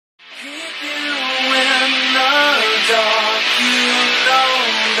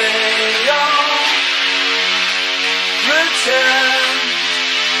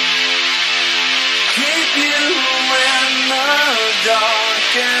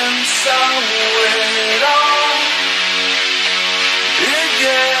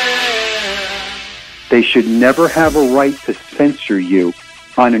They should never have a right to censor you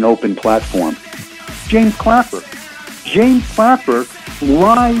on an open platform. James Clapper. James Clapper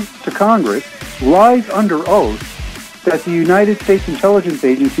lies to Congress, lies under oath, that the United States Intelligence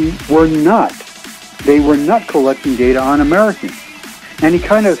Agency were not collecting data on Americans. And he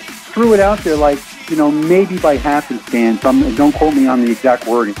kind of threw it out there like, maybe by happenstance, don't quote me on the exact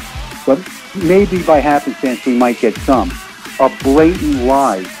wording, but maybe by happenstance we might get some. A blatant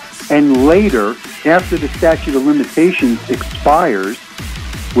lie. And later, after the statute of limitations expires,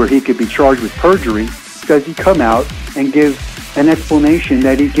 where he could be charged with perjury, does he come out and give an explanation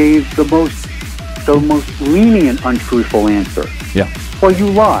that he gave the most lenient, untruthful answer? Yeah. Well, you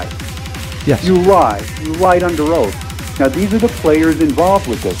lie. Yes. You lie. You lied under oath. Now, these are the players involved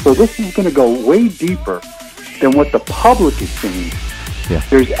with this. So this is going to go way deeper than what the public is seeing. Yeah.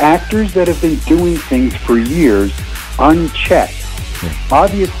 There's actors that have been doing things for years unchecked. Yeah.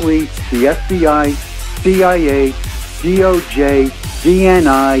 Obviously, the FBI, CIA, DOJ,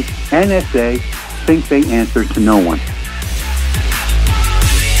 DNI, NSA think they answer to no one.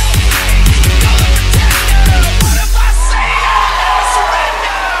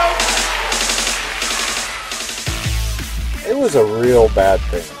 It was a real bad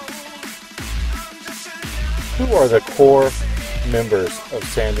thing. Who are the core members of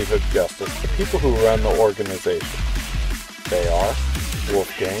Sandy Hook Justice, the people who run the organization? They are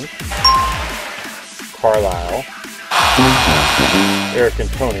Wolfgang, Carlisle, Eric and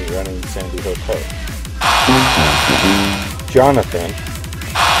Tony running Sandy Hook Hope, Jonathan,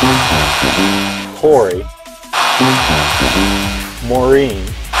 Corey, Maureen,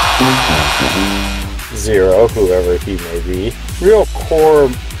 Zero, whoever he may be. Real core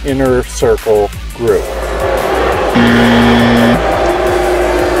inner circle group.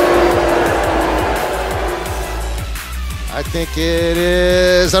 I think it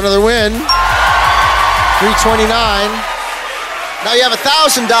is another win. 329. Now you have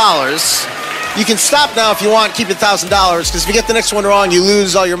 $1,000. You can stop now if you want, keep $1,000, because if you get the next one wrong, you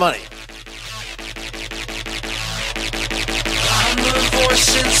lose all your money. I'm the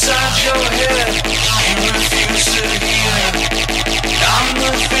voice inside your head. You refuse to hear. I'm the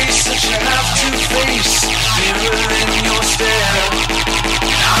face that you have to face. Mirror in your stare.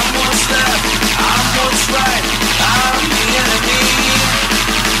 I'm what's left. I'm what's right. I'm the enemy.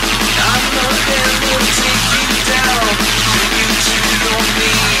 I'm the hand that'll take you down, bring you to your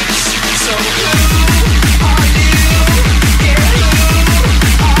knees. So who are you? Yeah, who are you? Yeah,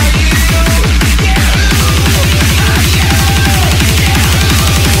 who are you? Yeah, who are you?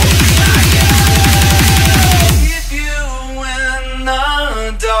 If you in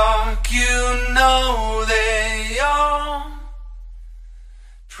the dark, you know they all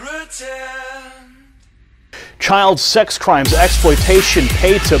pretend. Child sex crimes, exploitation,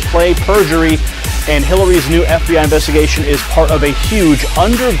 pay-to-play, perjury, and Hillary's new FBI investigation is part of a huge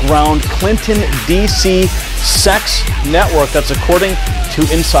underground Clinton, D.C. sex network. That's according to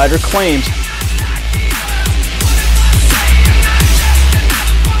insider claims.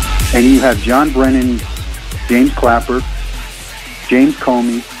 And you have John Brennan, James Clapper, James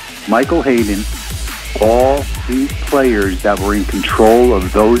Comey, Michael Hayden, all these players that were in control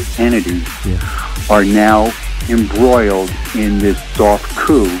of those entities are now embroiled in this soft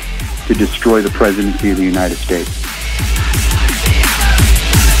coup to destroy the presidency of the United States.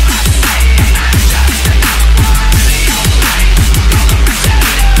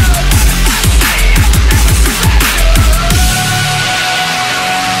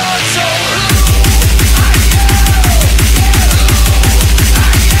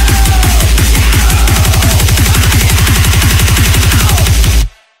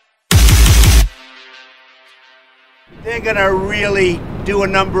 They're gonna really do a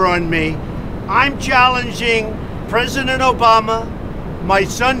number on me. I'm challenging President Obama, my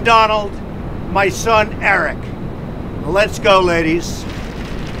son Donald, my son Eric. Let's go, ladies.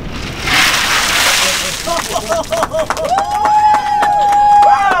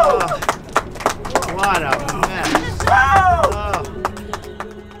 What a mess.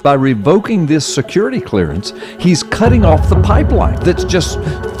 By revoking this security clearance, he's cutting off the pipeline that's just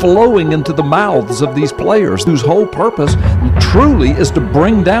flowing into the mouths of these players whose whole purpose truly is to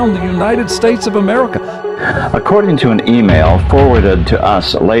bring down the United States of America. According to an email forwarded to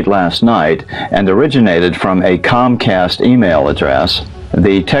us late last night and originated from a Comcast email address,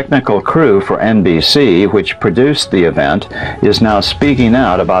 the technical crew for NBC, which produced the event, is now speaking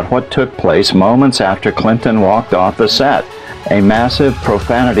out about what took place moments after Clinton walked off the set. A massive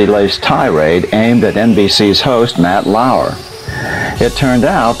profanity-laced tirade aimed at NBC's host, Matt Lauer. It turned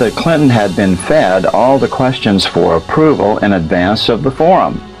out that Clinton had been fed all the questions for approval in advance of the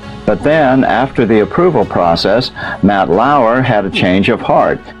forum. But then, after the approval process, Matt Lauer had a change of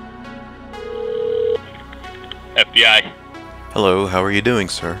heart. FBI. Hello, how are you doing,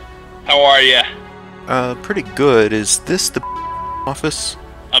 sir? How are ya? Pretty good. Is this the office?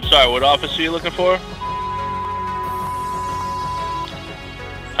 I'm sorry, what office are you looking for?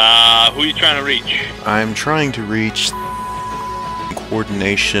 Who are you trying to reach? I'm trying to reach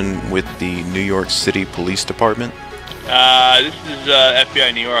coordination with the New York City Police Department. This is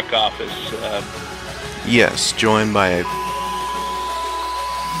FBI New York office. Yes, joined by a...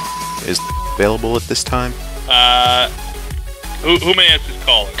 Is available at this time? Who may I ask is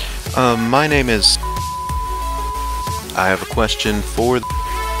calling? My name is... I have a question for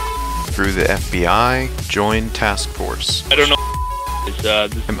through the FBI Joint Task Force. I don't know.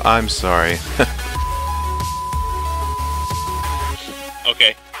 I'm sorry.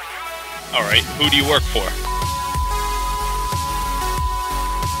 Okay. Alright, who do you work for?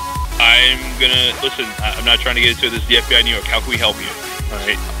 I'm gonna... Listen, I'm not trying to get into this. The FBI New York. How can we help you?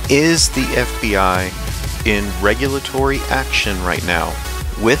 Alright. Is the FBI in regulatory action right now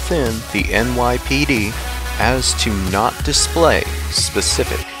within the NYPD as to not display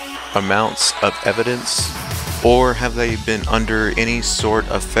specific amounts of evidence, or have they been under any sort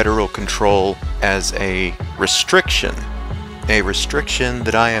of federal control as a restriction? A restriction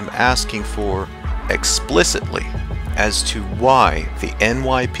that I am asking for explicitly as to why the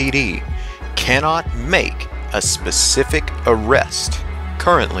NYPD cannot make a specific arrest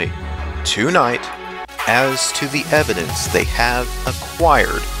currently tonight as to the evidence they have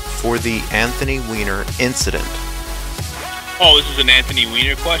acquired for the Anthony Weiner incident. Oh, this is an Anthony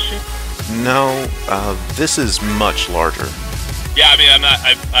Weiner question? No, this is much larger. Yeah, I mean,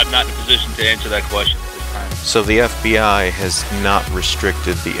 I'm not in a position to answer that question at this time. So the FBI has not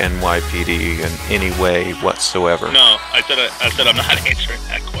restricted the NYPD in any way whatsoever? No, I said I'm not answering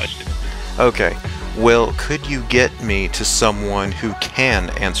that question. Okay. Well, could you get me to someone who can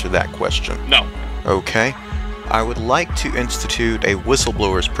answer that question? No. Okay. I would like to institute a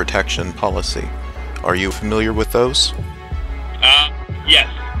whistleblower's protection policy. Are you familiar with those? Yes.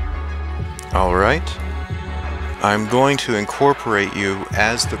 All right. I'm going to incorporate you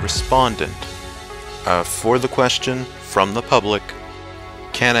as the respondent for the question from the public.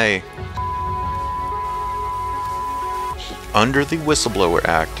 Can a... Under the Whistleblower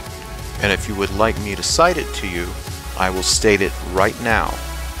Act, and if you would like me to cite it to you, I will state it right now.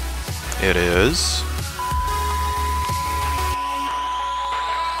 It is...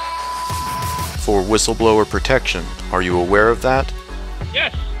 For whistleblower protection. Are you aware of that?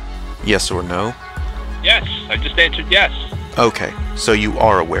 Yes. Yes or no? Yes. I just answered yes. Okay, so you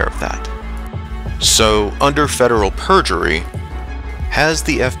are aware of that. So, under federal perjury, has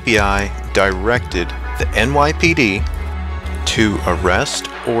the FBI directed the NYPD to arrest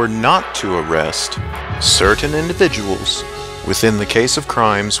or not to arrest certain individuals within the case of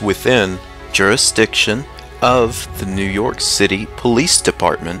crimes within jurisdiction of the New York City Police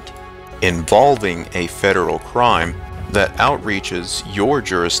Department involving a federal crime that outreaches your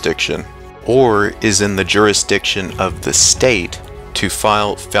jurisdiction or is in the jurisdiction of the state to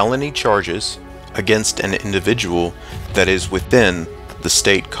file felony charges against an individual that is within the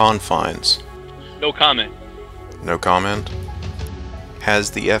state confines? No comment. No comment?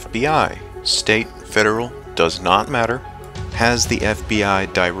 Has the FBI, state, federal, does not matter, has the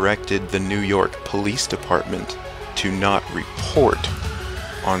FBI directed the New York Police Department to not report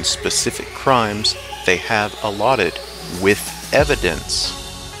on specific crimes they have allotted with evidence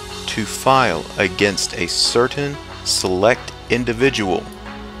to file against a certain select individual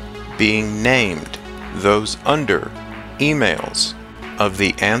being named those under emails of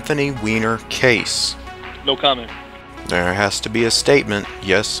the Anthony Weiner case? No comment. There has to be a statement,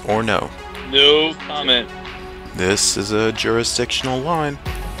 yes or no. No comment. This is a jurisdictional line.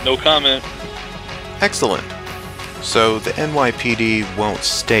 No comment. Excellent. So the NYPD won't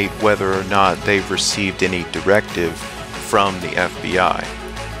state whether or not they've received any directive from the FBI,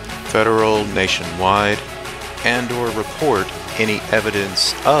 federal, nationwide, and or report any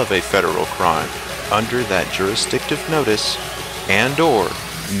evidence of a federal crime under that jurisdictive notice, and or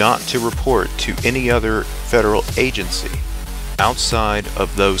not to report to any other federal agency outside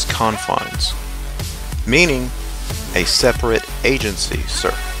of those confines. Meaning, a separate agency,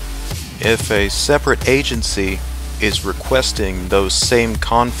 sir. If a separate agency is requesting those same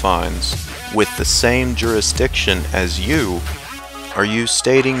confines with the same jurisdiction as you, are you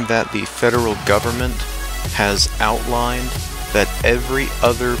stating that the federal government has outlined that every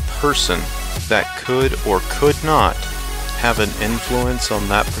other person that could or could not have an influence on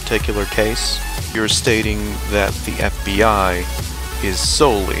that particular case? You're stating that the FBI is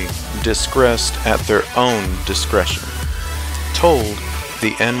solely disgressed at their own discretion, told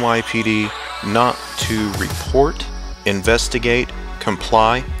the NYPD not to report, investigate,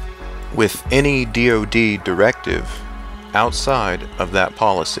 comply with any DOD directive outside of that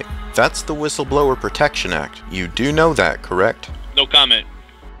policy. That's the Whistleblower Protection Act. You do know that, correct? No comment.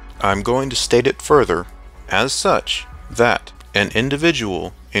 I'm going to state it further, as such, that an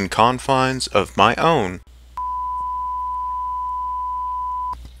individual in confines of my own,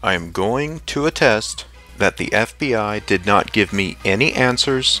 I am going to attest that the FBI did not give me any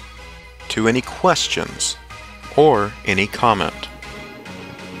answers to any questions or any comment.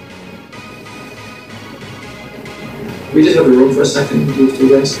 We just have a room for a second, you two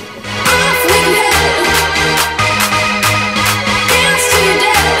guys.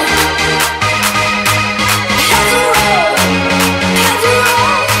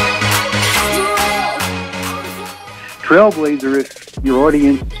 Trailblazer, if your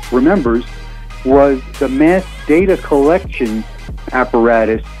audience remembers, was the mass data collection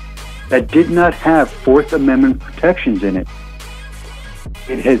apparatus that did not have Fourth Amendment protections in it.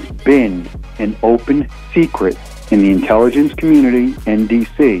 It has been an open secret in the intelligence community in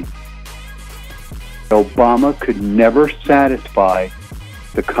D.C. Obama could never satisfy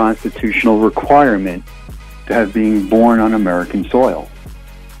the constitutional requirement to have been born on American soil.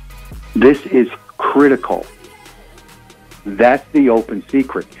 This is critical. That's the open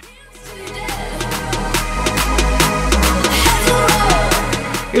secret.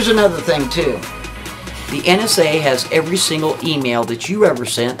 Here's another thing too. The NSA has every single email that you ever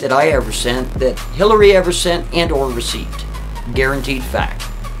sent, that I ever sent, that Hillary ever sent and or received. Guaranteed fact.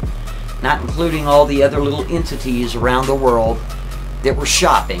 Not including all the other little entities around the world that were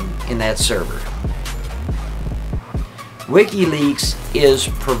shopping in that server. WikiLeaks is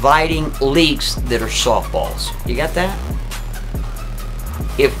providing leaks that are softballs. You got that?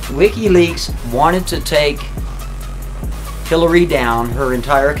 If WikiLeaks wanted to take Hillary down, her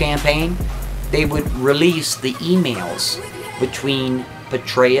entire campaign, they would release the emails between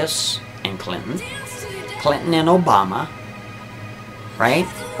Petraeus and Clinton, Clinton and Obama, right?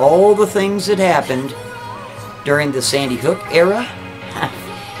 All the things that happened during the Sandy Hook era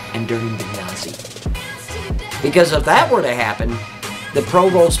and during Benghazi. Because if that were to happen, the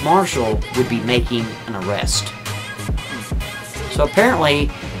provost marshal would be making an arrest. So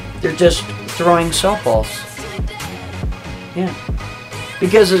apparently, they're just throwing softballs. Yeah.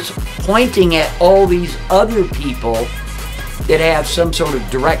 Because it's pointing at all these other people that have some sort of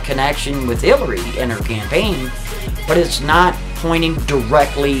direct connection with Hillary and her campaign, but it's not pointing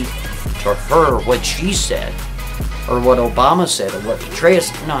directly to her, what she said, or what Obama said, or what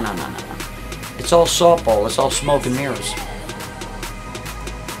Petraeus. No. It's all softball. It's all smoke and mirrors.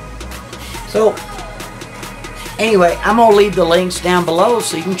 So, anyway, I'm going to leave the links down below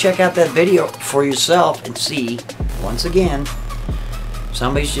so you can check out that video for yourself and see, once again,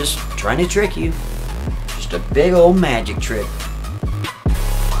 somebody's just trying to trick you. Just a big old magic trick.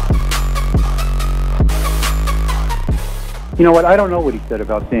 You know what? I don't know what he said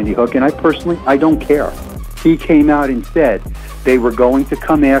about Sandy Hook, and I don't care. He came out and said they were going to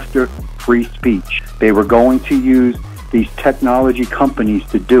come after free speech. They were going to use these technology companies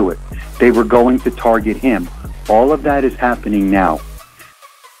to do it. They were going to target him. All of that is happening now.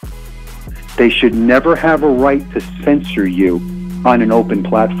 They should never have a right to censor you on an open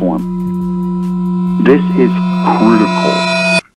platform. This is critical.